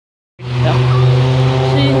So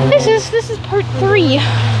this is part 3. Yeah,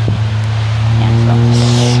 so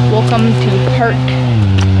welcome to part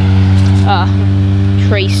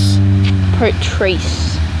trace. Part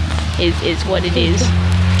trace is what it is.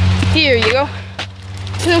 Here you go.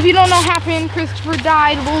 So if you don't know what happened, Christopher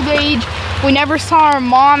died of old age. We never saw our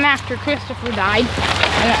mom after Christopher died.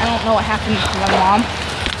 I don't know what happened to my mom.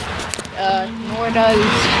 Nor does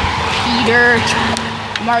Peter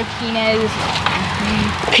Martinez.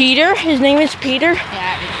 Peter? His name is Peter?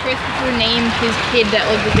 Yeah, Christopher named his kid that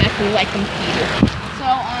looks exactly like him Peter. So,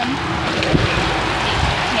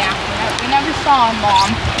 yeah, we never saw our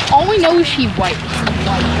mom. All we know is she white.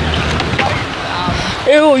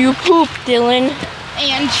 Ew, you pooped, Dylan.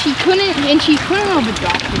 And she couldn't have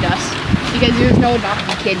adopted us because there was no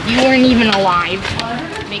adopted kid. You weren't even alive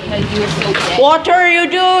because you were so dead. What are you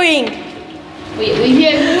doing? We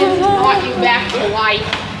just brought you back to life.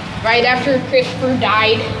 Right after Christopher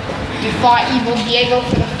died, you fought Evil Diego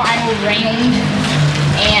for the final round,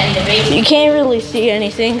 and basically... You can't really see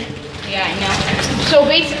anything. Yeah, I know. So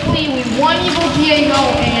basically, we won Evil Diego,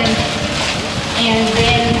 and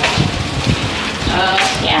then,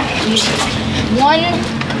 yeah, we won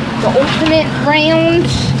the ultimate round,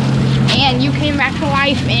 and you came back to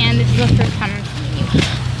life, and this is the first time I'm seeing you.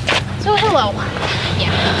 So hello.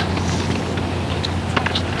 Yeah.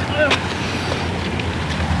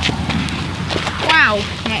 Wow,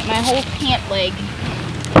 my whole pant leg.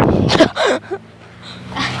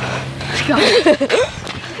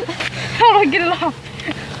 How do I get it off?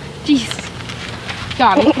 Jeez.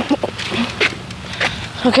 Got it.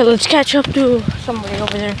 Okay, let's catch up to somebody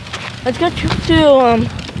over there. Let's catch up to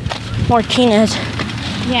Martinez.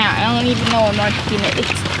 Yeah, I don't even know what Martinez is.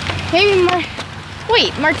 Maybe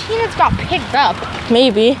wait, Martinez got picked up.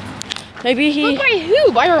 Maybe he... Look, by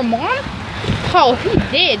who? By her mom? Oh, he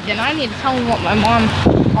did. Then I need to tell him what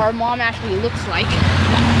our mom actually looks like.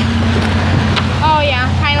 Oh yeah,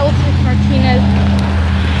 kind of looks like Martinez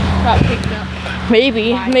got picked up.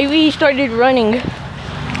 Maybe he started running.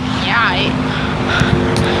 Yeah,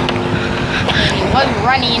 he was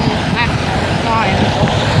running last time.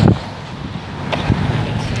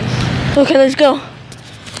 Okay, let's go.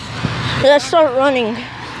 Let's start running.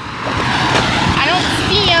 I don't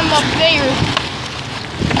see him up there.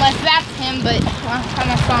 Unless that's him, but last time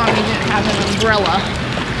I saw him, he didn't have an umbrella.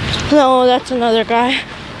 No, that's another guy.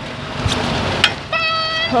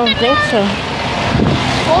 I don't think so.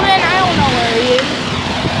 Well then, I don't know where he is.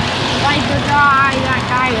 Like the guy, that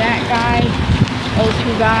guy, those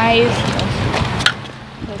two guys,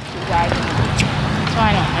 So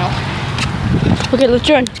I don't know. Okay, let's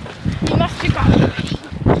run. He must have got away.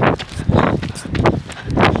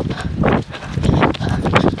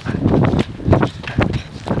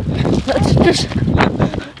 Let's just...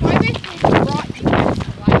 I basically brought you back to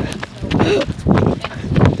life,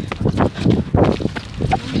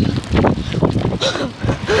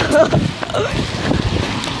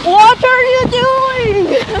 What are you doing?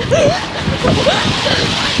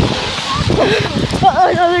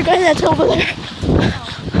 Another guy that's over there.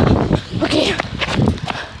 Okay.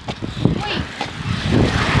 Wait.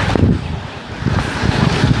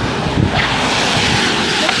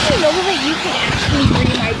 Did you know that you can actually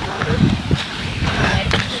bring my brother?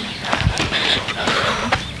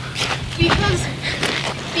 Because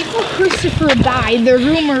before Christopher died, the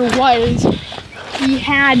rumor was he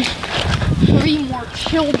had 3 more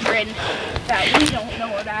children that we don't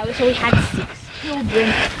know about. So we had 6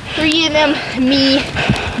 children. 3 of them, me,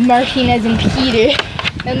 Martinez, and Peter.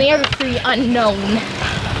 And the other 3 unknown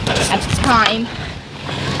at the time.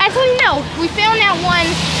 Actually, no. We found out one.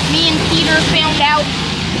 Me and Peter found out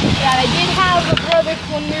that I did have a brother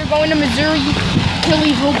when we were going to Missouri,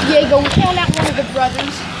 Evil Diego. We found out one of the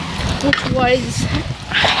brothers, which was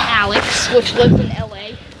Alex, which lives in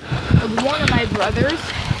LA. It was one of my brothers.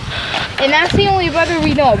 And that's the only brother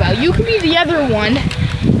we know about. You could be the other one,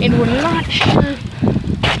 and we're not sure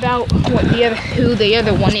about who the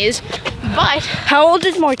other one is. But how old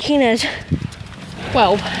is Martinez?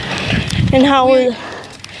 12. And how old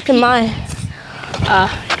am I?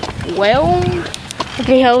 12.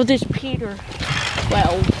 Okay, how old is Peter?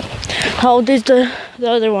 12. How old is the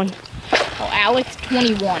other one? Oh, Alex,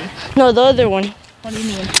 21. No, the other one. What do you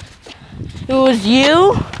mean? It was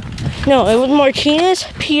you? No, it was Martinez,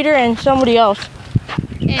 Peter, and somebody else.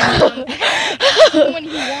 And when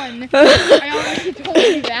he won, I already told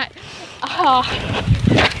you that.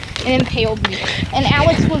 And impaled me. And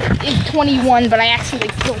Alex is 21, but I actually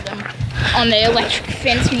killed him on the electric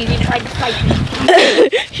fence because he tried to fight me.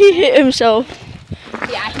 He hit himself.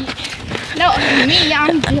 Yeah, no, me,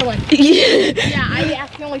 I'm Dillon. Yeah, I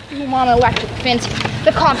accidentally threw him on an electric fence.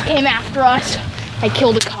 The cops came after us. I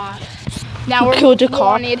killed a cop. Now we're killed a cop?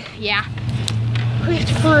 wanted. Yeah.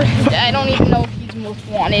 Christopher, I don't even know if he's most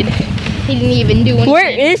wanted. He didn't even do anything. Where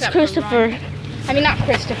is except for Christopher? run. I mean, not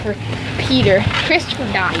Christopher. Peter. Christopher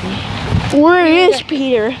died. Where is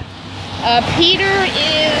Peter? Peter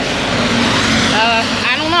is,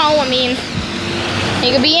 I don't know. I mean,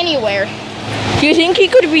 he could be anywhere. Do you think he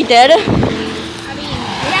could be dead? I mean,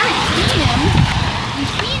 we haven't seen him.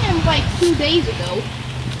 We've seen him like 2 days ago.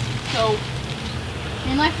 So,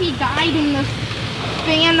 unless he died in the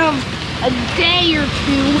span of a day or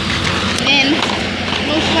two, then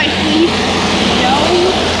most likely, no.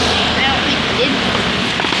 I don't think he did.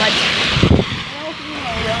 But,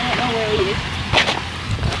 I don't know where he is.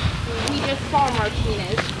 We just saw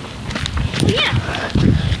Martinez. But yeah,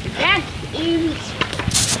 that is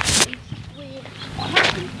basically what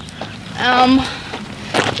happened.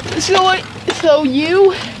 So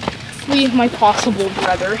you leave my possible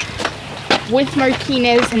brother with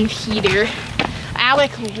Martinez and Peter.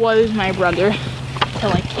 Alec was my brother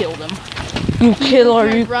till I killed him. You kill or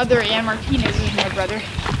My you? brother and Martinez is my brother.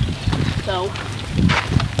 So,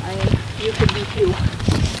 I mean, you could be too.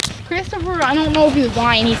 Christopher, I don't know if he's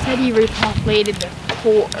lying. He said he repopulated the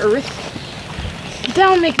whole Earth. That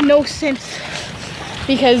would make no sense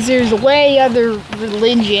because there's way other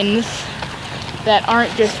religions that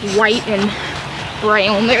aren't just white and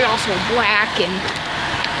brown. They're also black and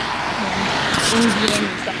Indian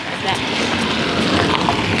and stuff like that.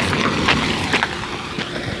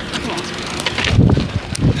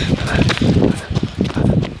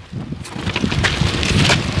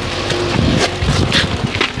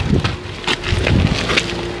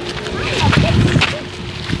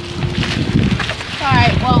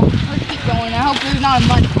 Alright, well, let's keep going. I hope there's not a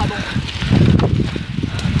mud puddle.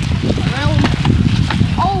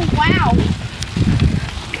 Oh, wow.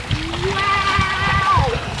 Wow!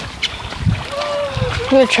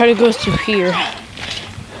 I'm gonna try to go through here.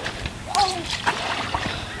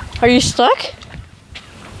 Oh. Are you stuck?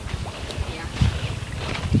 Yeah.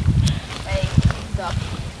 Hey, what's up?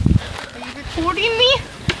 Are you recording me?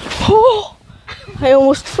 Oh, I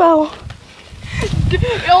almost fell.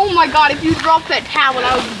 Oh my god, if you dropped that tablet,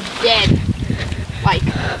 I would be dead. Like,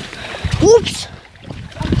 Whoops.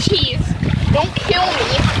 oh jeez. Don't kill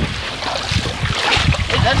me.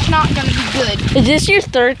 That's not gonna be good. Is this your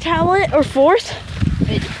third tablet or fourth?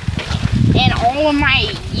 And all of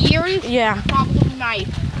my years, Yeah. probably my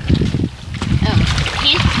 10th.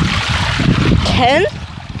 10?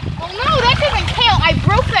 Well, no, that doesn't count. I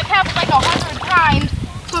broke that tablet like 100 times,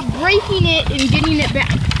 but breaking it and getting it back.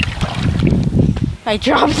 I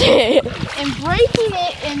dropped it. And breaking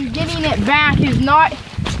it and getting it back is not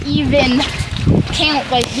even count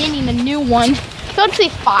like getting a new one. So I'd say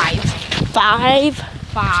 5. 5?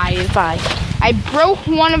 5. 5. I broke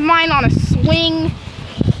one of mine on a swing,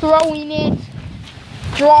 throwing it,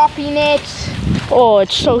 dropping it, Oh,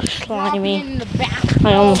 it's so dropping it slimy. in the bathtub.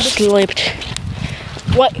 I almost slipped.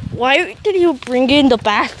 What? Why did you bring in the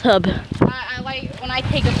bathtub? I like when I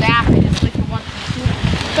take a bath, I just like to want to do.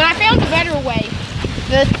 But I found a better way.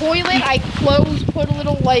 The toilet I closed, put a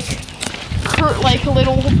little like a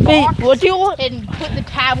little box, Wait, what do you want? and put the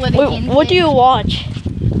tablet Wait, in. what do you watch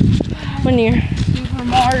when you're? Super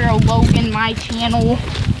Mario Logan, my channel.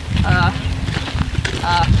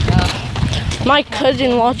 My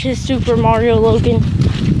cousin watches Super Mario Logan.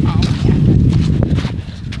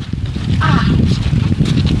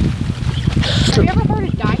 Have you ever heard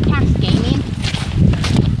of Diecast Gaming?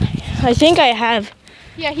 I think I have.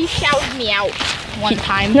 Yeah, he shouted me out one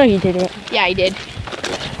time. No, you didn't. Yeah, I did.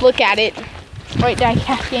 Look at it. Right,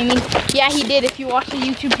 Diecast Gaming. Yeah, he did. If you watch the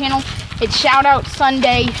YouTube channel, it's Shout Out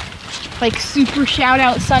Sunday, like Super Shout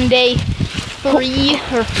Out Sunday 3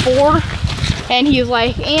 or 4. And he was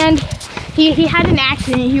like, and he had an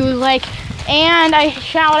accident. He was like, and I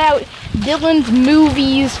shout out Dillon's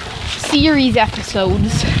movies series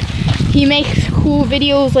episodes. He makes cool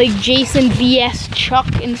videos like Jason vs Chuck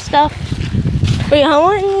and stuff. Wait, how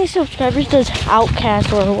many subscribers does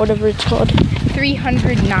Outcast or whatever it's called?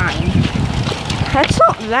 309. That's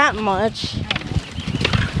not that much.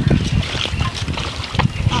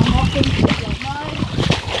 I'm walking through the mud.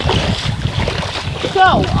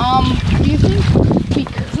 So, do you think we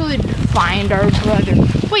could find our brother?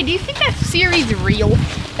 Wait, do you think that series is real?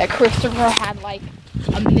 That Christopher had like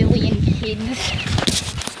 1 million kids?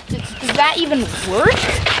 Does that even work?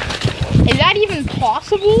 Is that even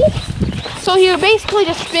possible? So he would basically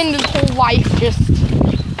just spend his whole life just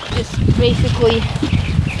basically, you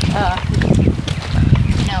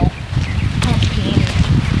know, humping,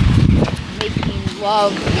 making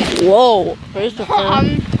love. Whoa,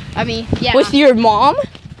 Christopher. I mean, yeah. With your mom?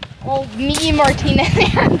 Well, me, Martinez,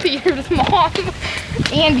 and Peter's mom.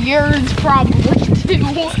 And yours probably too.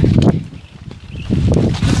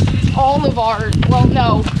 All of ours. Well,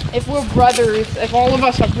 no. If we're brothers, if all of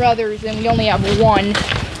us are brothers, then we only have one.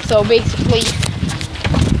 So basically,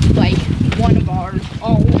 like, one of ours.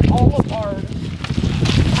 All of ours.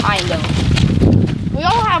 Kind of. We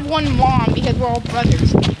all have one mom because we're all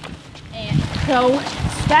brothers. And so,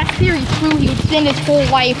 that theory's true. He would spend his whole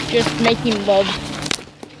life just making love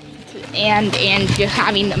and just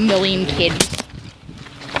having a million kids.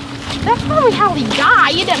 That's probably how he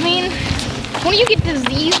died. I mean, wouldn't you get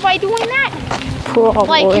diseased by doing that? Probably.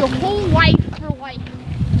 Like your whole life for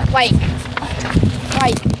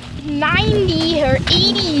like 90 or 80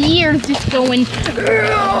 years just going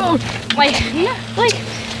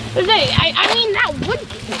I mean that would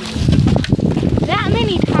kill you. That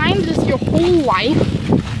many times is your whole life.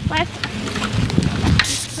 That's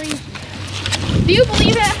crazy. Do you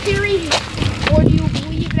believe that theory? Or do you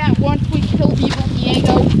believe that once we killed evil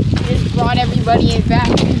Diego, it brought everybody back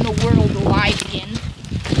in the world alive again?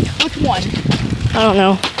 Which one? I don't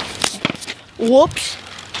know. Whoops.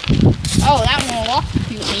 Oh, that one will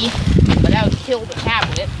electrocute me, but that would kill the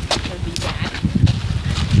tablet. That would be bad.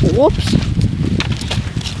 Whoops.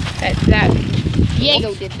 That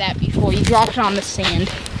Diego did that before. He dropped it on the sand.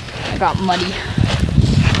 It got muddy.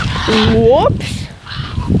 Whoops.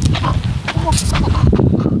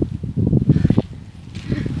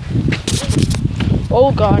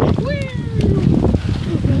 Oh God.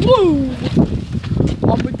 Woo!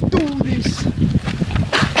 I'ma do this.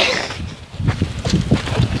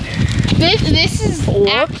 This is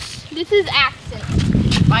this is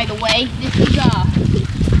accent, by the way. This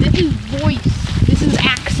is voice. This is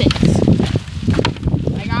accents.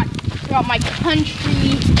 I got my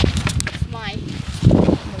country, my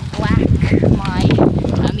black,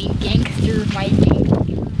 gangster, my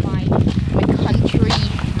country,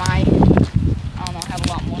 I don't know, I have a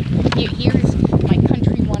lot more. Here's my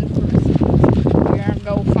country one first. We're gonna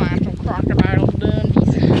go find some crocodile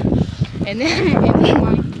Dundies. And then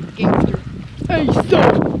my gangster. Hey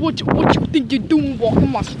son, what you think you're doing walking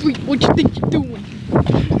my street? What you think you're doing?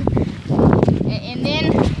 And then,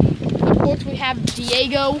 of course, we have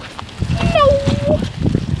Diego.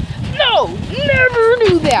 No, never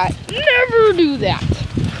do that. Never do that.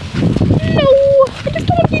 No, I just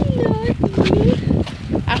don't get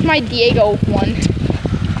nothing. That's my Diego one.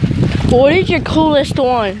 What is your coolest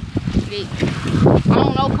one? I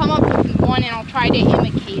don't know, come up with one and I'll try to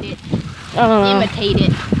imitate it. I don't know. Imitate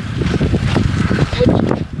it.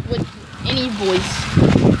 With any voice.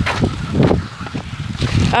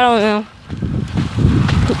 I don't know.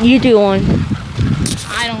 You do one.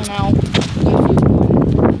 I don't know. You do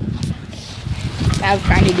one. I was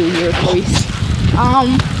trying to do your voice. How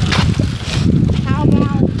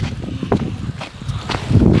about...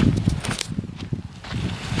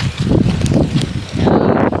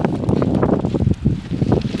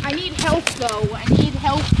 I need help though. I need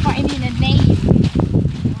help finding a name.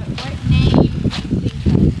 What name do you think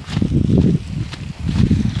of?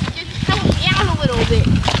 Just help me out a little bit.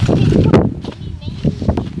 Can you come up with any names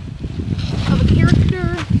of a character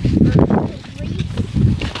or a race?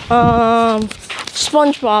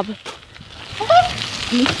 SpongeBob.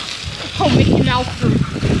 Oh, Mickey Mouse.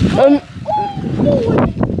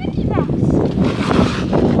 Mickey Mouse.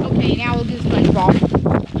 Okay, now we'll do SpongeBob.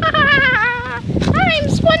 I'm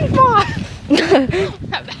SpongeBob.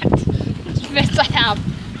 That's the best I have.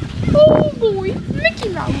 Oh boy, Mickey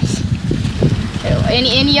Mouse.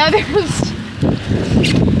 Any others?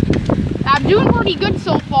 I'm doing pretty good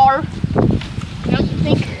so far. Don't you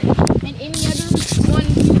think? And any other one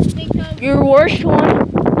you think of? Your worst one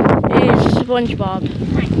is SpongeBob.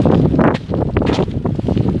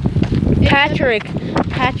 Patrick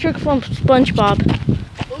from SpongeBob.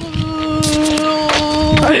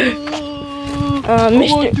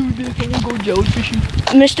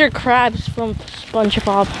 Mr. Krabs from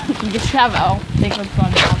SpongeBob. You just have think of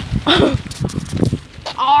SpongeBob.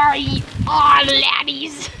 All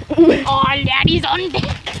laddies. All laddies on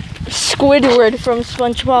deck. Squidward from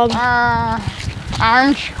SpongeBob.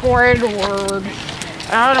 I'm Squidward.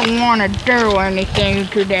 I don't want to do anything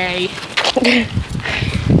today.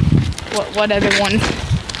 What other one?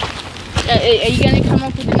 Are you gonna come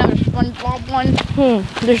up with another SpongeBob one?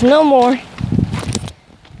 There's no more.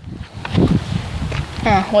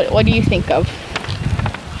 What do you think of?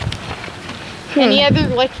 Any other,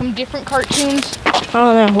 like, from different cartoons? I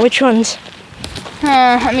don't know. Which ones?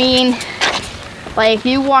 I mean, like,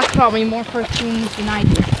 you watch probably more cartoons than I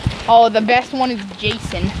do. Oh, the best one is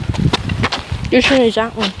Jason. Which one is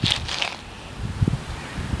that one?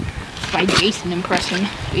 by Jason impression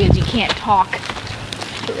because you can't talk.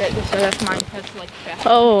 So that's mine. That's like the best.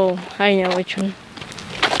 Oh, I know which one.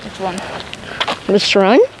 Which one? Let's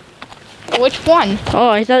run? Which one? Oh,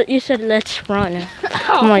 I thought you said let's run.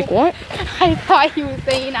 I'm like, what? I thought you were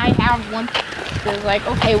saying I have one. So I was like,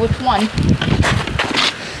 okay, which one?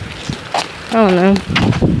 I don't know.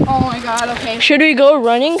 Oh my god, okay. Should we go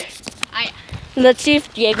running? Let's see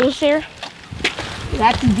if Diego's there.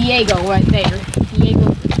 That's Diego right there.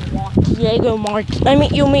 Diego's walking. Diego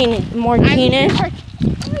you mean Martinez?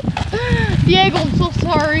 Diego, I'm so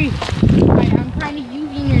sorry. I'm kind of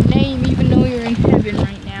using your name even though you're in heaven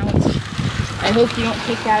right now. I hope you don't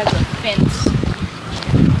take that as offense.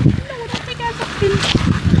 No, don't take that as offense.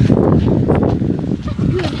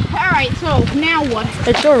 Good. Alright, so now what?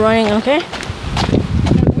 Let's go running, okay?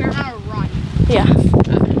 We're on a run. Yeah.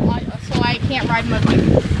 So I can't ride my bike.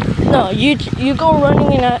 No, you go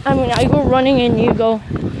running and I go running and you go.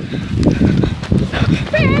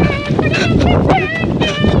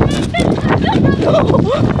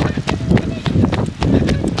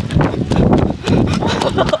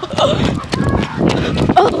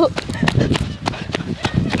 Oh.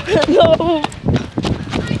 No.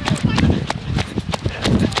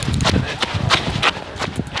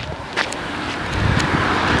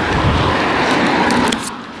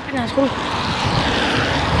 Let's go.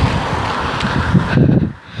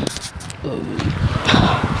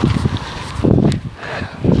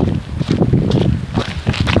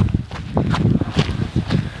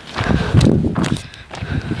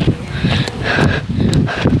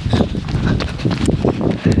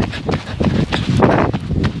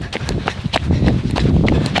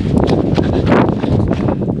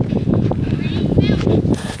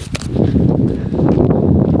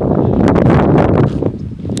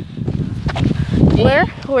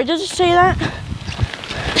 Where does it say that?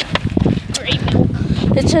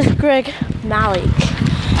 It says Greg Malik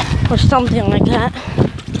or something like that.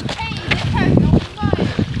 Hey, this has no fun.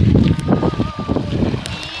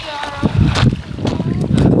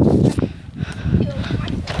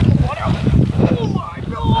 Oh my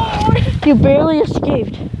god! You barely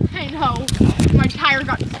escaped. I know. My tire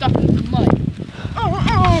got stuck in the mud.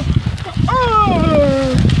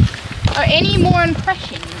 Any more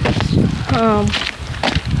impressions?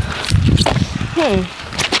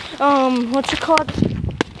 What's it called?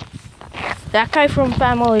 That guy from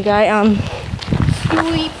Family Guy,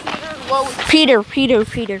 Peter. Trying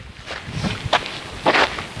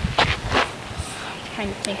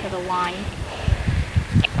to think of the line.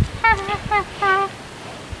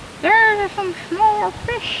 There are some smaller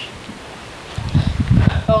fish.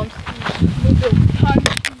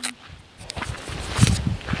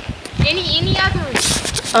 Any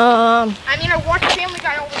others? I mean, I watch Family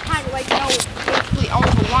Guy all the time. Like, know basically all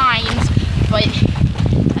the lines, but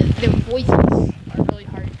their voices are really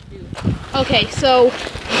hard to do. Okay, so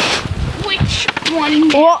which one?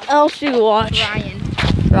 What else do you watch?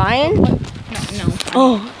 Ryan? No.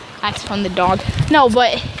 Oh, that's from the dog. No,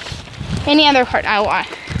 but any other part I watch.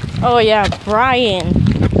 Oh yeah, Brian.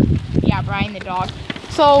 Yeah, Brian the dog.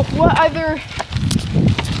 So what other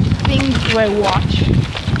things do I watch?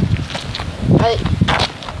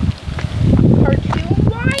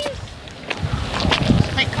 Cartoon-wise?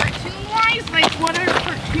 Like what other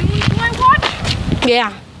cartoons do I watch?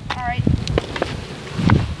 Yeah. Alright.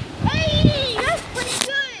 Hey, that's pretty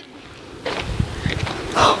good.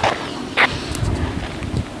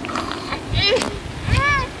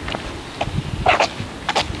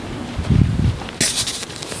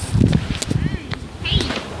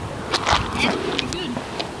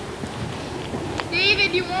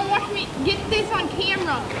 David, you want to watch me get this on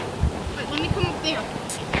camera? Wait, let me come up there.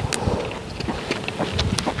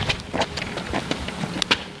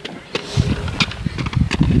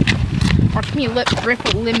 Watch me rip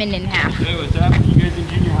a lemon in half. Hey, what's up? You guys in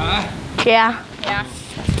junior high? Yeah. Yeah.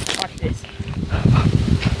 Watch this.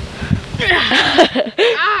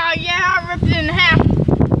 Yeah, I ripped it in half.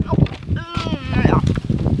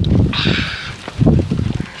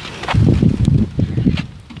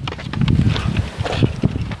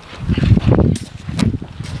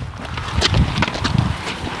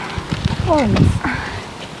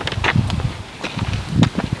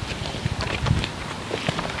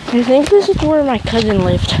 I think this is where my cousin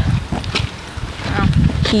lived. Oh.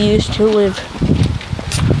 He used to live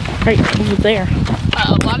right over there.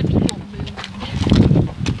 A lot of people moved.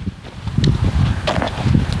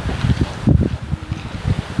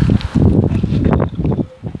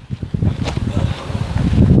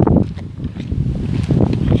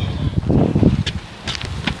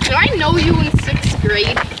 Did I know you in 6th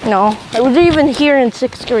grade? No, I was even here in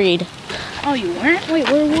 6th grade. Oh, you weren't? Wait,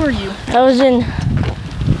 where were you? I was in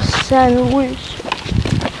San Luis.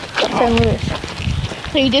 San Luis.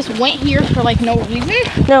 So you just went here for like no reason?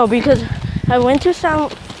 No, because I went to San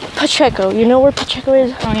Pacheco. You know where Pacheco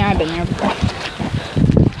is? Oh yeah, I've been there before.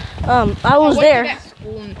 I was there. I went to that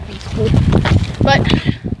school in preschool.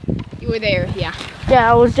 But you were there, yeah.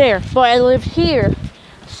 Yeah, I was there, but I lived here.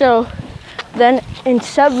 So then in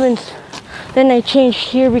 7th, then I changed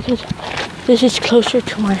here because this is closer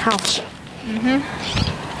to my house.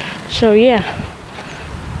 So yeah.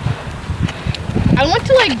 I went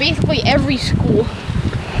to like basically every school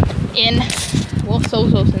in, well,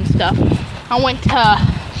 Sosos and stuff. I went to,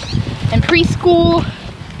 in preschool,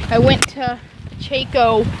 I went to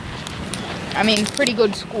Pacheco. I mean, pretty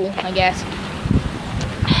good school, I guess.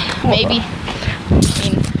 Maybe.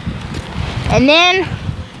 And then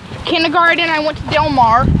kindergarten, I went to Del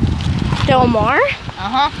Mar. Del Mar?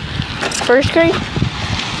 First grade?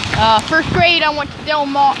 First grade, I went to Del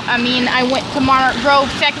Mar. I went to Monarch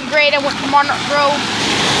Grove. Second grade, I went to Monarch Grove.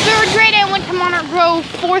 Third grade, I went to Monarch Grove.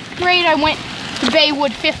 Fourth grade, I went to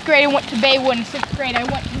Baywood. Fifth grade, I went to Baywood. And sixth grade, I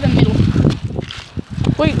went to the middle.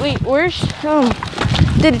 Wait, where's,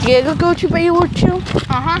 did Diego go to Baywood too?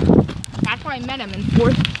 That's where I met him in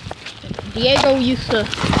fourth. Diego used to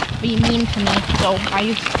be mean to me, so I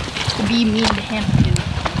used to be mean to him too.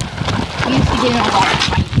 He used to get in a lot of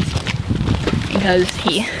fights because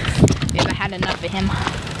I had enough of him.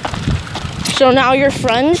 So now you're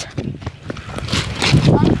friends?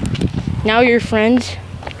 Now you're friends?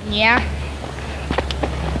 Yeah.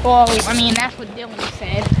 Well, that's what Dillon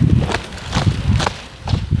said.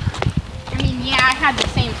 Yeah, I had the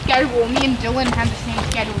same schedule. Me and Dillon had the same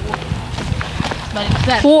schedule. But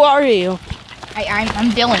except... Who are you?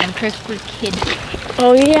 I'm Dillon. I'm Christopher's kid.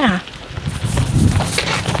 Oh, yeah.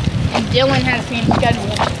 And Dillon had the same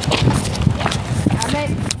schedule. I bet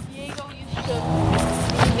Diego used to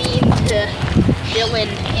be mean to Dillon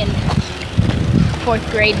in 4th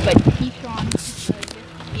grade, but Keyshawn,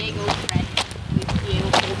 Diego's friend, Diego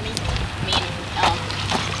told me.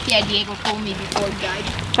 Diego told me before he died.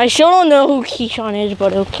 I still don't know who Keyshawn is,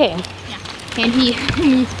 but okay. Yeah. And he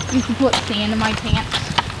used to put sand in my pants.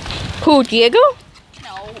 Who, Diego?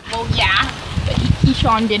 No, well, yeah, but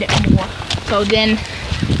Keyshawn did it more. So then,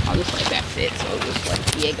 I was like, that's it. So it was like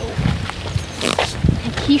Diego.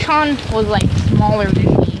 And Keyshawn was like smaller than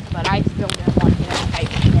me, but I still didn't want to get in a fight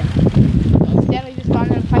with him. So instead, I just got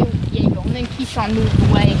in a fight with Diego. And then Keyshawn moved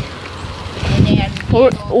away. And then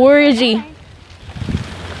Where is he?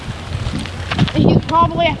 He's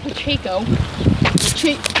probably at Pacheco.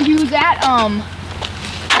 He was at,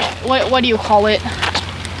 what do you call it?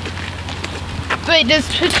 But does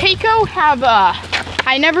Pacheco have,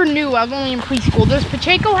 I never knew, I was only in preschool. Does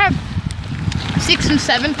Pacheco have 6th and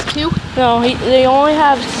 7th too? No, they only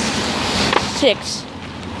have 6.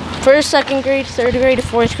 1st, 2nd grade, 3rd grade,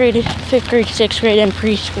 4th grade, 5th grade, 6th grade, and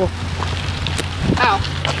preschool. Oh.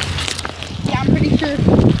 Yeah, I'm pretty sure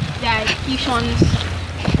that Keyshawn's,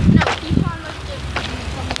 no, Keyshawn must have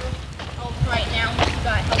some help right now. He's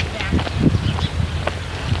got help back.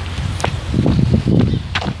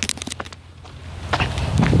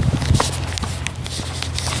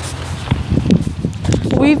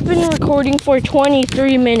 We've been recording for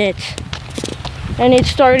 23 minutes, and it's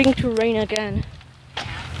starting to rain again.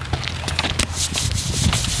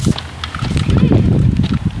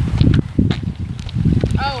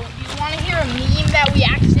 Oh, you want to hear a meme that we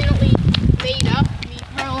accidentally made up, me,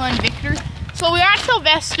 Carla, and Victor? So we were at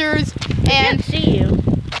Sylvester's, and... I can't see you.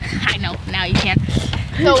 I know, now you can.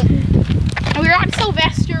 So, we were at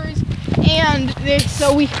Sylvester's, and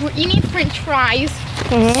so we were eating French fries,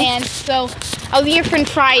 and so I was eating French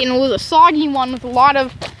fry, and it was a soggy one with a lot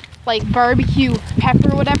of, like, barbecue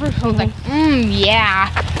pepper or whatever, so I was like, yeah.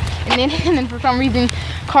 And then for some reason,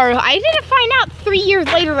 Carl, I didn't find out 3 years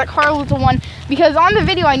later that Carl was the one, because on the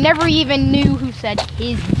video, I never even knew who said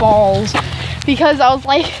his balls, because I was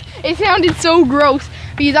like, it sounded so gross,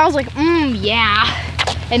 because I was like, yeah.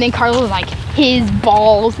 And then Carl was like, his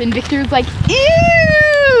balls, and Victor was like,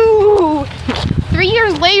 ew! 3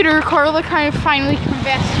 years later, Carla kind of finally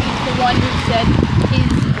confessed he's the one who said his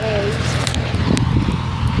balls.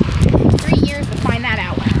 3 years to find that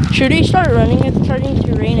out. Should we start running? It's starting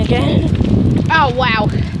to rain again. Oh, wow.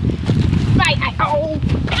 Right, ow!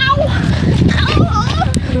 Ow!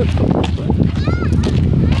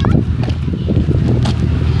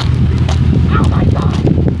 Oh my god!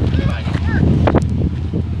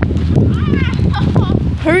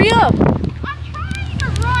 Hurry up! I'm trying to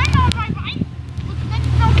run on my bike. Which makes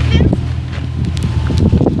no sense.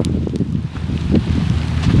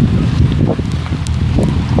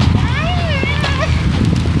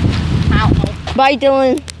 Ow. Bye,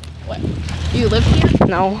 Dillon. What? Do you live here?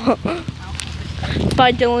 No.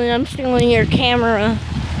 Bye, Dillon. I'm stealing your camera.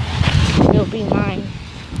 It'll be mine.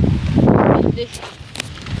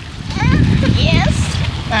 Yes.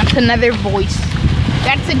 That's another voice.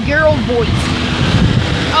 That's a girl voice.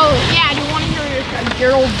 Oh yeah, do you want to hear a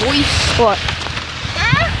girl voice? What?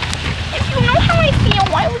 If you know how I feel,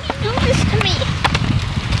 why would you do this to me?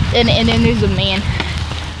 And then there's a man.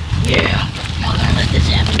 Yeah, I'm not gonna let this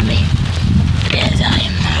happen to me. Yes, I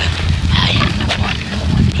am the one, the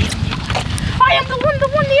only one. I am the one, the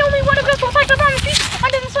only one who goes like on the street. I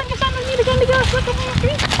didn't send you something to go like on the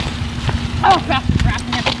street. Oh crap,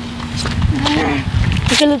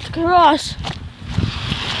 Okay, let's cross.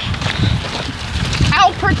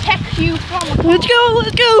 I'll protect you from a Let's go,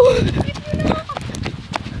 let's go.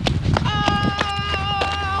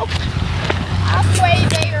 Oh, halfway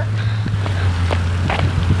there.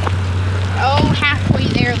 Oh, halfway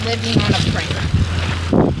there, living on a prayer.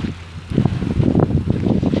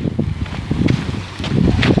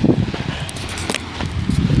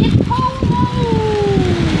 It's Polo.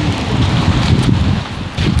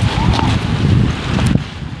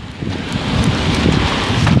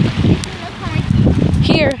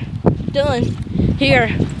 Here, Dillon, here.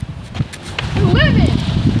 Living.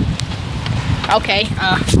 Okay,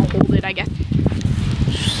 I'll hold it, I guess.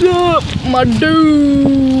 Sup, my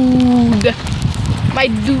dude? My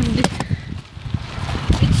dude.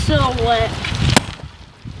 It's so wet.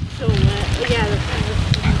 So wet. Yeah,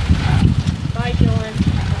 bye, Dillon.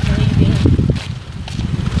 I'm leaving.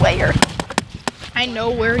 Where? I know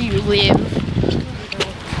where you live.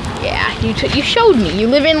 Yeah, you showed me. You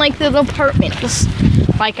live in like the apartments,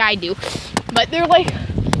 like I do, but they're like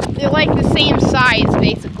the same size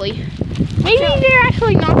basically. Maybe they're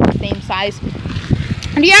actually not the same size.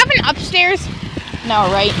 Do you have an upstairs?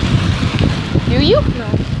 No, right? Do you? No.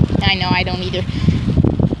 I know, I don't either.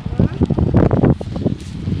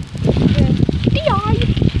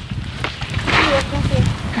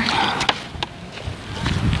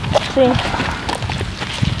 See?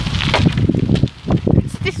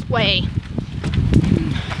 It's this way.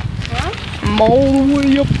 I'm all the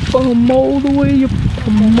way up, I'm all the way up,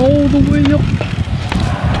 I'm all the way up.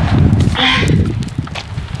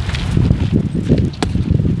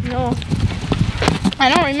 No. I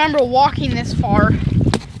don't remember walking this far,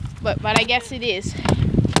 but I guess it is.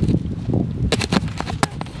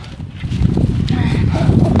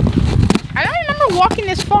 I don't remember walking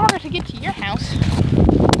this far to get to your house.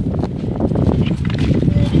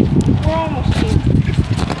 We're almost here.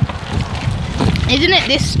 Isn't it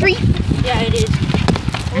this street? Yeah, it is.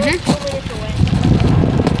 We're Mhm. 4 minutes away.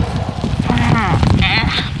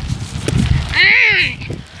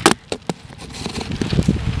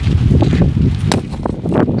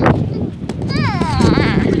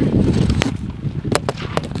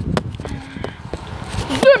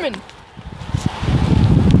 Zooming.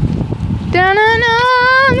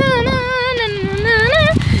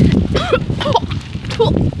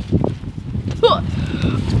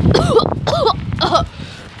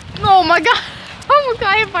 Oh my god, I almost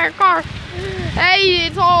got hit by a car. Hey,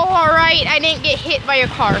 it's all alright. I didn't get hit by a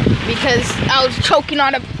car because I was choking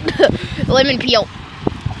on a lemon peel.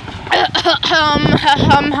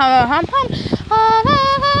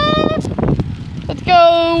 Let's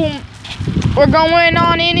go. We're going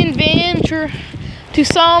on an adventure to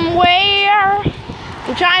somewhere,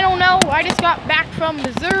 which I don't know. I just got back from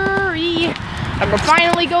Missouri. I'm gonna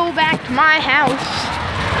finally go back to my house.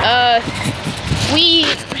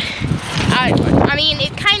 I mean,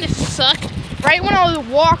 it kind of sucked. Right when I was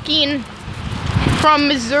walking from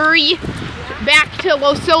Missouri back to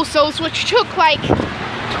Los Osos, which took like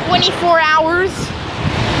 24 hours.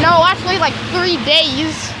 No, actually like 3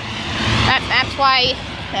 days. That's why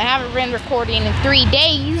I haven't been recording in 3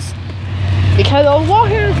 days. Because I was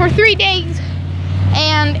walking for 3 days.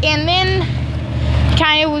 And then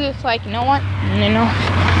kind of was just like, you know what?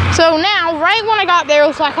 So now, right when I got there, it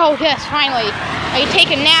was like, oh yes, finally. I could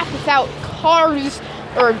take a nap without cars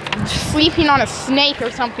or sleeping on a snake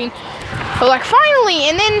or something. But like finally,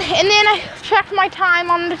 and then I checked my time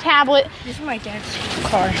on the tablet. This is my dad's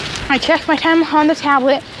car. I checked my time on the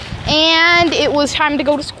tablet, and it was time to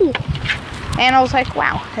go to school. And I was like,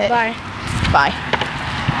 wow. Bye. Bye.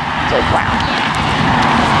 It's like, wow.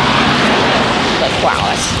 It's like, wow,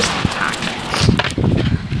 that's just time.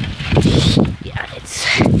 Yeah,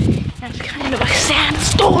 that's kind of a sad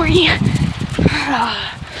story.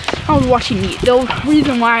 I was watching the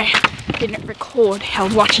reason why I didn't record. I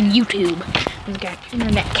was watching YouTube. I got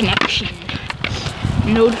internet connection.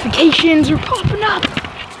 Notifications are popping up.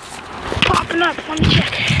 Let me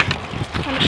check.